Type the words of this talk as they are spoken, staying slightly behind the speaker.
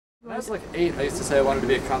When I was like 8, I used to say I wanted to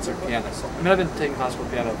be a concert pianist. I mean, I've been taking classical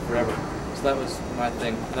piano forever, so that was my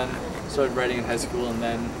thing. And then started writing in high school, and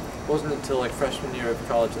then it wasn't until like freshman year of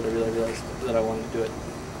college that I really realized that I wanted to do it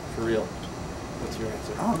for real. What's your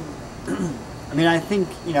answer? I mean, I think,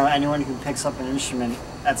 you know, anyone who picks up an instrument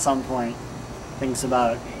at some point thinks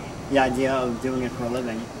about the idea of doing it for a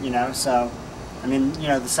living, you know? So, I mean, you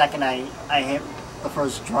know, the second I hit the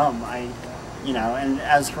first drum, you know, and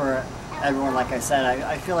as for everyone, like I said,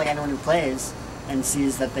 I feel like anyone who plays and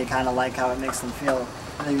sees that they kind of like how it makes them feel,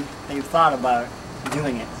 they've thought about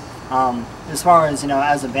doing it. As far as, you know,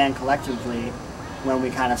 as a band collectively, when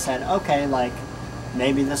we kind of said, okay, like,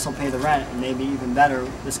 maybe this will pay the rent, and maybe even better,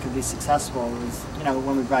 this could be successful, was, you know,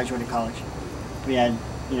 when we graduated college. We had,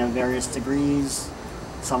 you know, various degrees,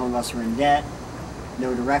 some of us were in debt,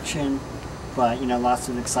 no direction, but, you know, lots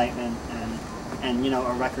of excitement and you know,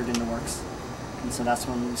 a record in the works. And so that's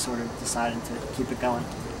when we sort of decided to keep it going.